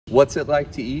What's it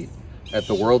like to eat at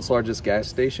the world's largest gas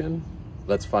station?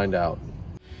 Let's find out.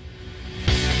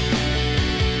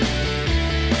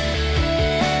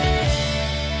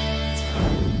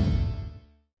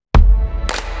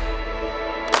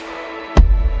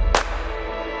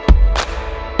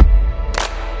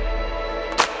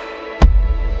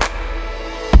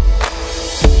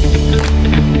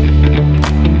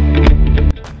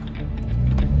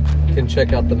 Can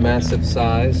check out the massive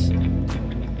size.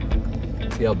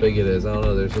 See how big it is. I don't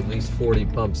know, there's at least 40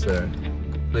 pumps there.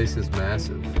 Place is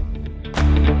massive.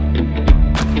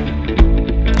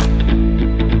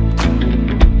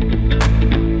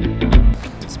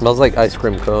 It smells like ice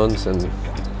cream cones and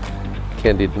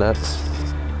candied nuts.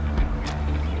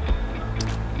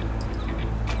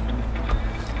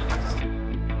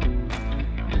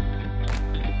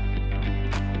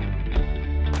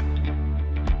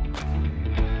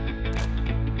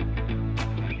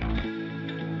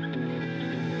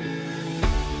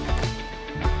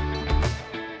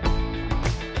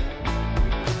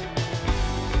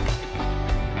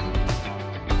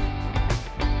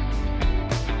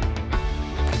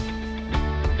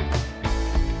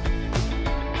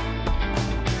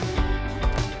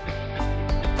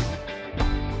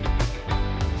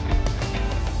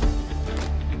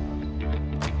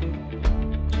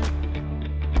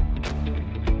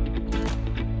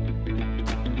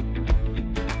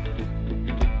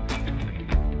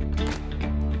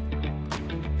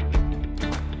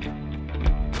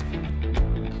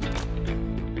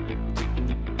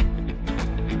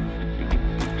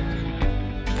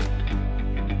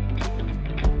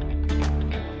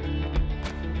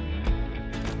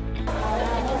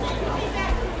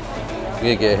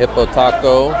 You get a hippo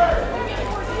taco, a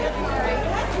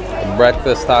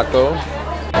breakfast taco.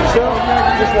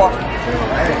 Just walk.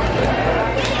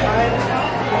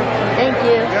 Thank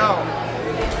you.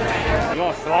 You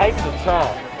want slice or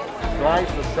chop?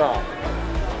 Slice or chop?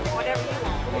 Whatever you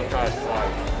want. We'll try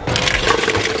slice.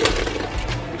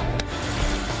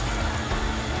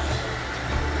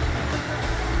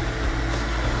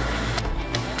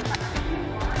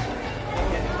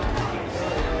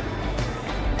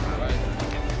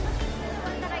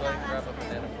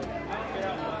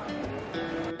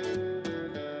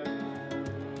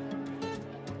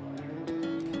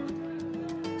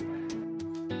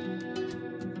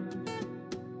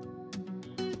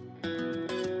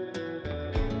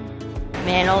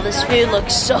 Man, all this food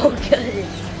looks so good.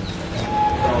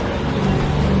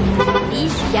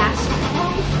 These gas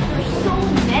pumps, there's so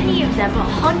many of them,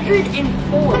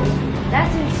 104.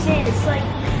 That's insane. It's like,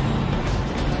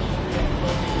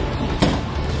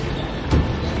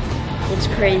 it's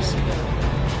crazy.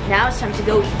 Now it's time to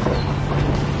go eat.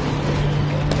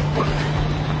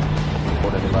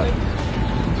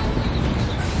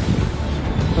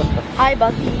 Hi,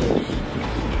 Buc-ee.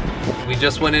 We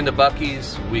just went into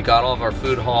Buc-ee's. We got all of our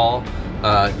food haul.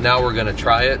 Now we're gonna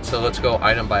try it. So let's go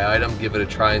item by item, give it a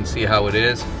try and see how it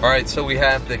is. All right, so we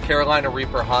have the Carolina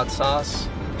Reaper hot sauce,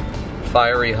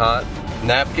 fiery hot.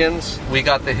 Napkins, we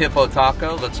got the hippo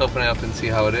taco. Let's open it up and see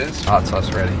how it is. Hot sauce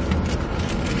ready.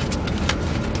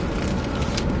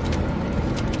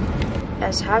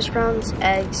 Has hash browns,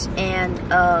 eggs, and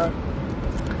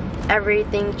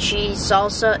everything, cheese,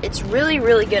 salsa. It's really,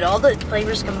 really good. All the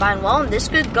flavors combine well, and this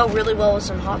could go really well with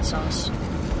some hot sauce.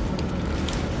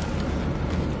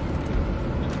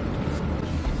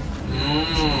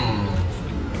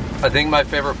 I think my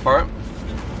favorite part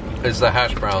is the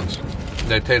hash browns.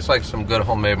 They taste like some good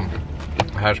homemade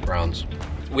hash browns.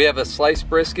 We have a sliced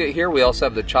brisket here. We also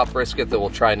have the chopped brisket that we'll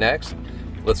try next.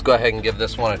 Let's go ahead and give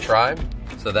this one a try.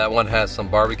 So that one has some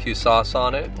barbecue sauce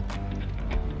on it.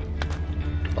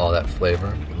 All that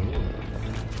flavor.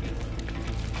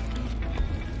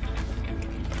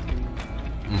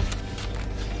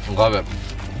 Love it.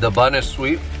 The bun is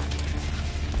sweet.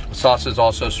 The sauce is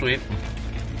also sweet.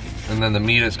 And then the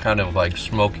meat is kind of like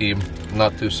smoky,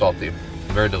 not too salty.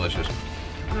 Very delicious.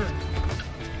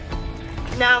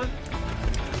 Now,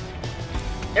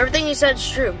 everything you said is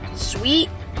true. Sweet,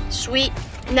 sweet.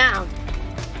 Now,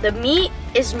 the meat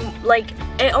is like,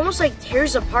 it almost like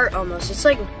tears apart almost. It's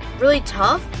like really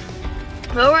tough.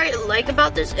 But what I like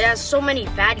about this, it has so many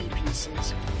fatty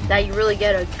pieces that you really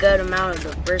get a good amount of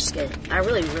the brisket. I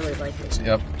really, really like this.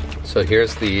 Yep. So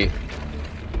here's the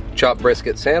chopped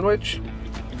brisket sandwich,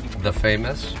 the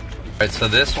famous. All right, so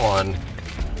this one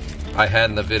I had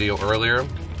in the video earlier.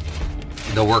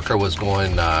 The worker was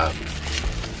going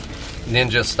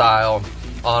ninja style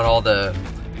on all the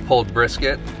pulled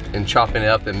brisket and chopping it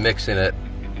up and mixing it.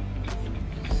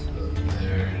 So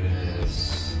there it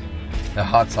is. The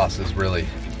hot sauce is really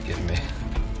getting me.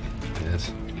 It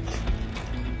is.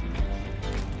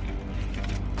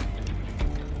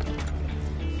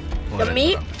 The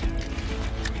meat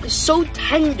is so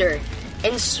tender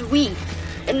and sweet,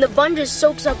 and the bun just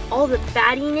soaks up all the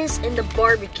fattiness and the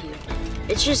barbecue.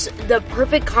 It's just the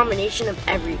perfect combination of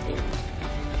everything.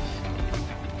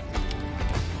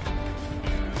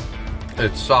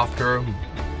 It's softer,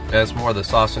 has more of the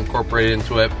sauce incorporated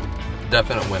into it.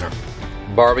 Definite winner.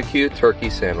 Barbecue turkey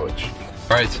sandwich.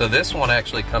 All right, so this one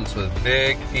actually comes with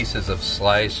big pieces of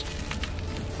sliced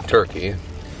turkey,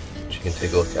 which you can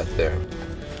take a look at there.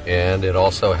 And it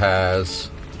also has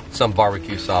some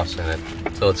barbecue sauce in it.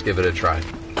 So let's give it a try.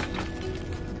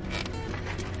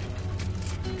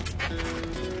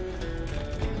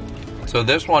 So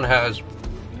this one has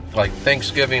like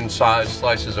Thanksgiving size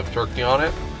slices of turkey on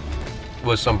it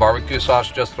with some barbecue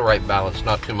sauce, just the right balance.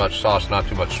 Not too much sauce, not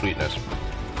too much sweetness.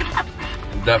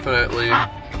 Definitely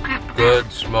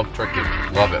good smoked turkey.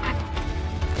 Love it.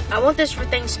 I want this for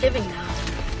Thanksgiving now.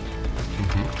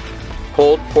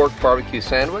 Pulled pork barbecue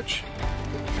sandwich.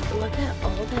 Look at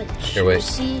all that Here, wait.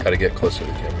 juicy Gotta get closer to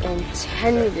the camera. and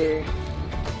tender,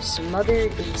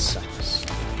 smothered in sauce.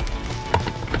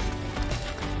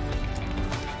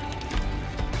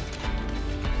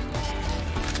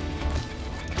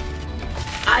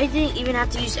 I didn't even have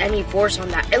to use any force on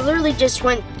that. It literally just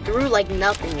went through like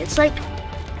nothing. It's like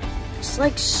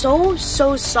so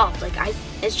soft. Like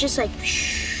it's just like.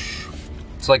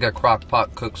 It's like a crock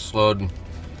pot cooked slowed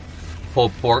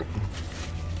pulled pork.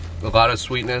 A lot of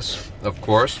sweetness, of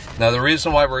course. Now the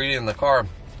reason why we're eating in the car,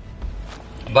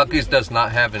 Buc-ee's does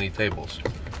not have any tables.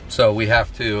 So we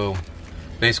have to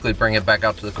basically bring it back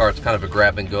out to the car. It's kind of a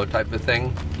grab and go type of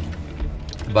thing.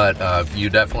 But you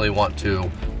definitely want to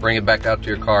bring it back out to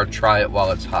your car, try it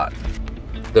while it's hot.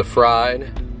 The fried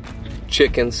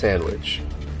chicken sandwich.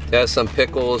 It has some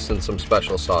pickles and some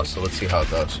special sauce, so let's see how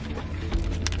it goes.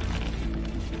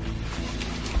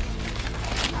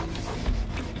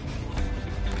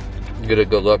 Get a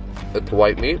good look at the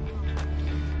white meat.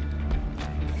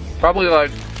 Probably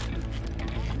like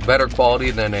better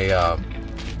quality than a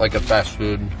like a fast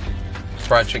food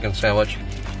fried chicken sandwich.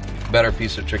 Better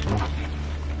piece of chicken.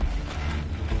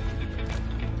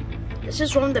 This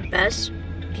is one of the best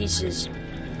pieces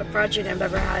of fried chicken I've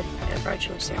ever had in a fried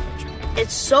chicken sandwich.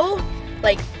 It's so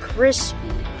like crispy.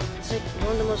 It's like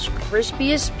one of the most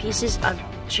crispiest pieces of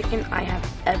chicken I have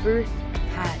ever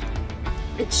had.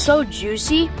 It's so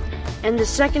juicy, and the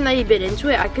second that you bit into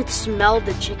it, I could smell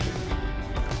the chicken.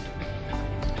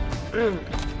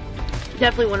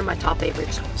 Definitely one of my top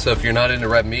favorites. So if you're not into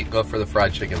red meat, go for the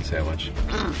fried chicken sandwich.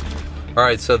 All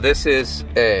right, so this is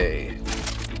a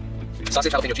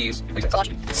sausage jalapeno cheese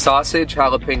kalashi. Sausage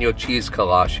jalapeno cheese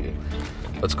kalashi.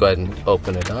 Let's go ahead and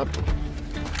open it up.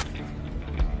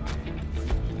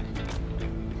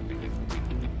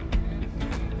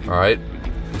 All right,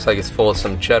 looks like it's full of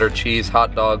some cheddar cheese,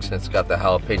 hot dogs, and it's got the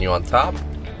jalapeno on top.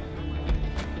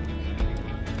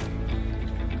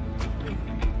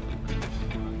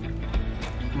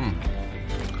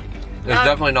 It's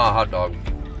definitely not a hot dog.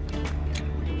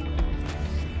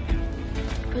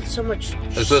 Put so much.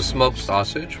 It's a smoked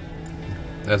sausage.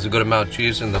 It has a good amount of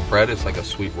cheese, and the bread is like a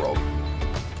sweet roll.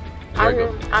 I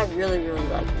really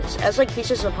like this. It has like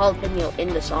pieces of jalapeno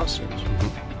in the sausage.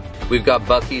 We've got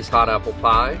Buc-ee's hot apple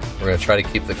pie. We're gonna try to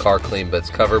keep the car clean, but it's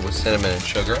covered with cinnamon and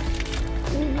sugar.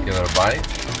 Give it a bite.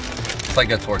 It's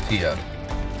like a tortilla.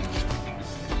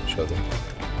 Show them.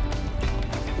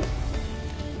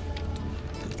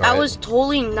 I was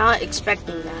totally not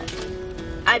expecting that.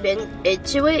 I bit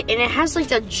into it, and it has like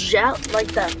the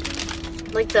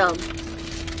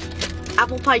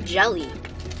apple pie jelly.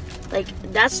 Like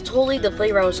that's totally the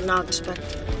flavor I was not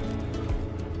expecting.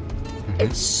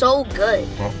 It's so good.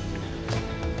 Well,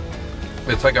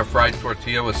 it's like a fried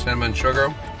tortilla with cinnamon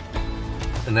sugar,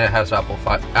 and then it has apple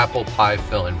pie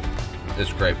filling.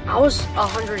 It's great. I was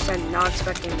 100% not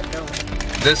expecting the filling.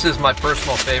 This is my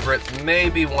personal favorite,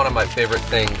 maybe one of my favorite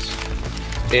things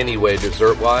anyway,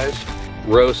 dessert-wise.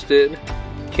 Roasted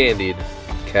candied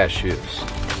cashews.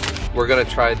 We're gonna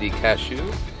try the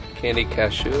candied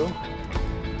cashew,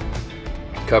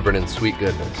 covered in sweet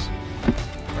goodness.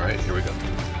 All right, here we go.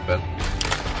 Ben.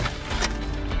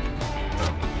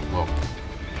 Oh, whoa.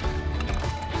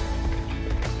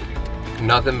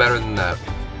 Nothing better than that.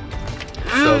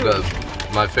 So good.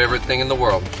 My favorite thing in the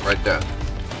world, right there.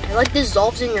 It like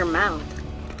dissolves in your mouth.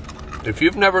 If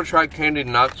you've never tried candied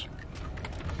nuts,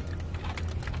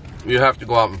 you have to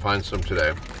go out and find some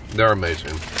today. They're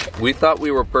amazing. We thought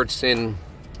we were purchasing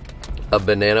a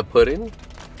banana pudding,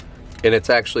 and it's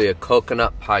actually a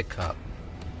coconut pie cup,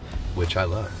 which I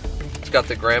love. It's got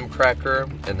the graham cracker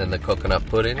and then the coconut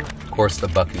pudding. Of course, the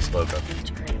Buc-ee's logo. It's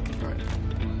great. All right.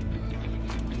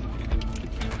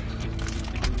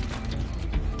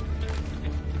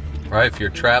 All right, if you're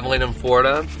traveling in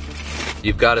Florida,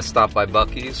 you've got to stop by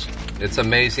Buc-ee's. It's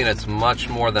amazing. It's much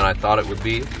more than I thought it would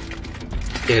be.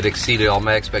 It exceeded all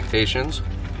my expectations.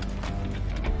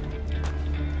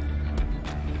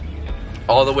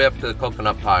 All the way up to the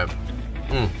coconut pie.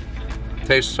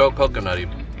 Tastes so coconutty.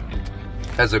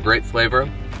 Has a great flavor.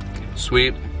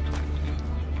 Sweet.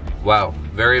 Wow,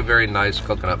 very, very nice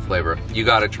coconut flavor. You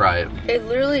gotta try it. It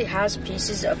literally has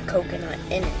pieces of coconut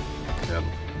in it. Yep.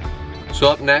 So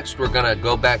up next, we're gonna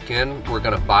go back in. We're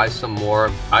gonna buy some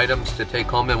more items to take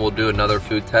home, and we'll do another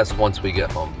food test once we get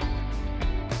home.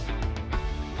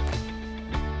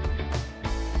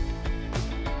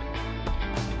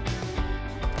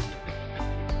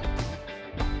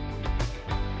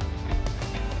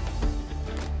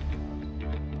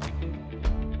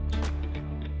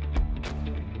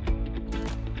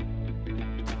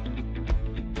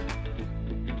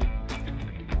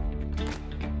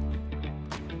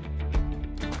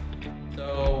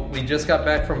 We just got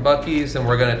back from Buc-ee's and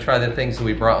we're gonna try the things that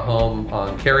we brought home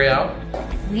on carryout.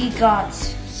 We got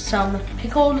some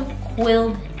pickled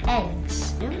quail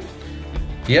eggs.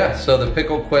 Yeah, so the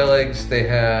pickled quail eggs,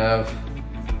 they're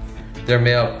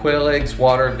made of quail eggs,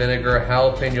 water, vinegar,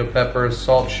 jalapeno peppers,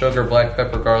 salt, sugar, black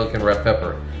pepper, garlic, and red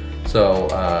pepper. So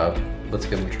let's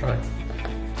give them a try.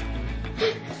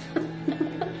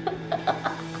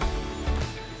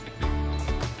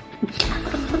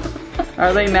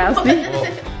 Are they nasty?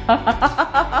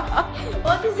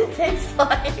 What does it taste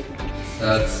like?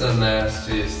 That's the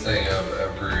nastiest thing I've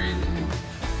ever eaten.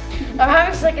 I'm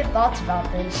having second thoughts about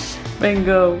this.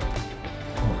 Bingo.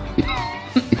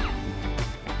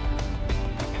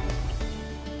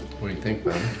 What do you think,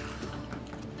 Ben?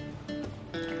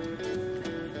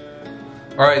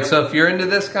 All right, so if you're into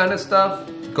this kind of stuff,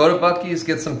 go to Buc-ee's,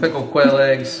 get some pickled quail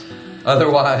eggs.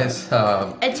 Otherwise,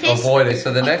 avoid it.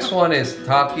 So the next one is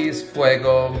Takis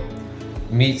Fuego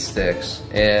meat sticks.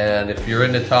 And if you're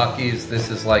into Takis,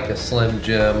 this is like a Slim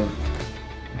Jim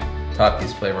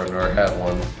Takis flavor. I've never had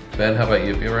one. Ben, how about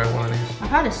you? Have you ever had one of these? I've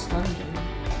had a Slim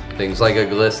Jim. Things like a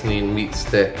glistening meat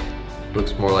stick.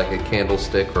 Looks more like a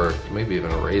candlestick or maybe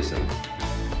even a raisin.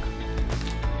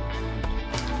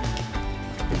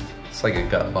 It's like a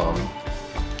gut bomb.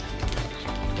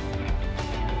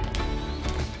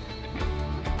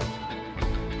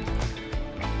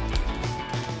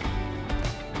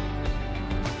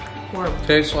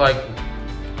 Tastes like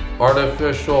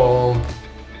artificial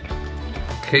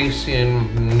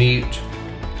casein meat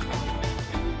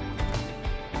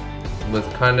with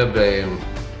kind of a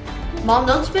Mom,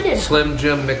 don't spit it. Slim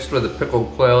Jim mixed with a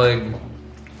pickled quail egg.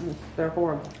 They're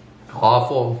horrible.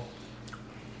 Awful.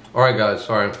 All right, guys,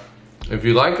 sorry. If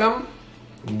you like them,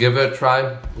 give it a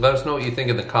try. Let us know what you think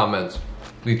in the comments.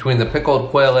 Between the pickled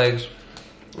quail eggs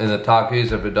and the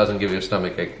Takis, if it doesn't give you a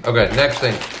stomach ache. Okay, next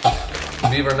thing.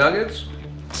 Beaver nuggets.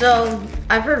 So,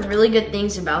 I've heard really good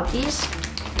things about these.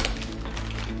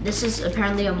 This is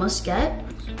apparently a must get.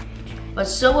 But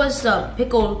so was the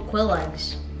pickled quail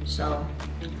eggs. So.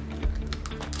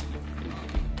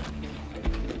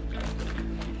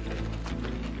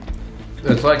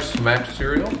 It's like smacked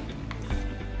cereal.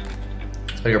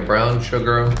 It's like a brown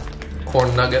sugar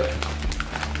corn nugget.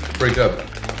 Pretty good.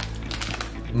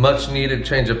 Much needed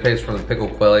change of pace from the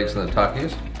pickled quail eggs and the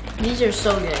Takis. These are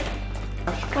so good.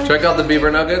 Check out the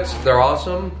beaver nuggets. They're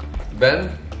awesome.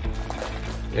 Ben,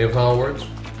 any final words?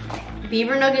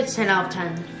 Beaver nuggets, 10 out of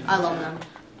 10. I love them.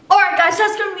 Alright guys,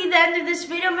 that's going to be the end of this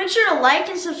video. Make sure to like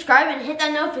and subscribe and hit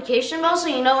that notification bell so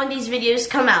you know when these videos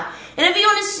come out. And if you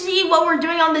want to see what we're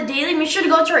doing on the daily, make sure to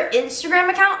go to our Instagram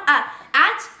account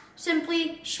at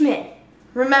Simply Schmidt.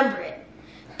 Remember it.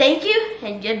 Thank you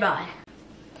and goodbye.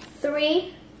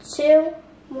 3, 2,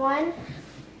 1.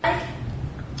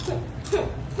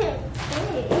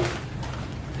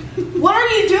 What are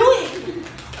you doing?